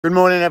Good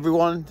morning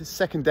everyone. The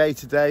second day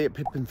today at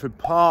Pippinford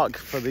Park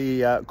for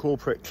the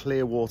corporate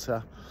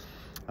Clearwater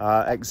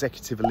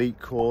executive elite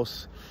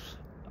course.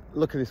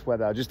 Look at this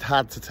weather. I just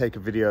had to take a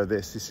video of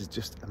this. This is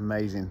just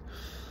amazing.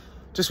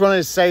 Just wanted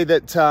to say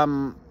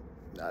that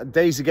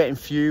days are getting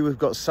few. We've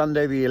got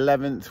Sunday the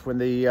 11th when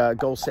the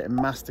goal setting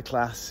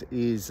masterclass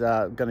is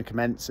going to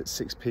commence at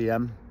 6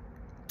 p.m.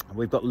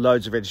 We've got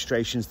loads of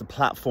registrations. The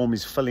platform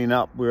is filling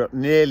up. We're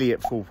nearly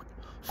at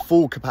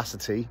full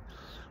capacity.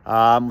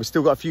 We've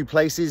still got a few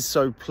places,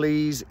 so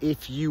please,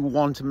 if you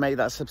want to make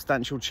that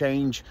substantial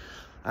change,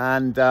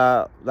 and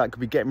that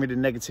could be getting rid of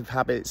negative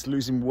habits,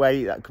 losing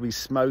weight, that could be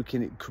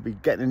smoking, it could be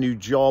getting a new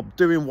job,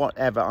 doing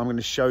whatever, I'm going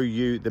to show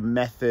you the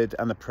method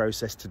and the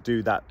process to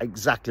do that,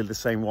 exactly the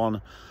same one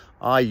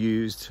I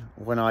used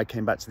when I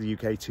came back to the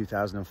UK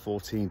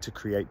 2014 to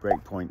create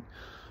BreakPoint.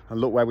 And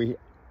look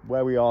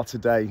where we are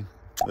today,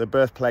 the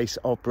birthplace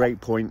of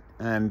BreakPoint,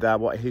 and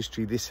what a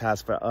history this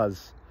has for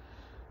us.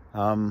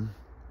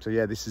 So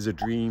yeah, this is a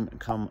dream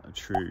come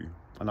true,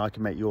 and I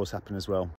can make yours happen as well.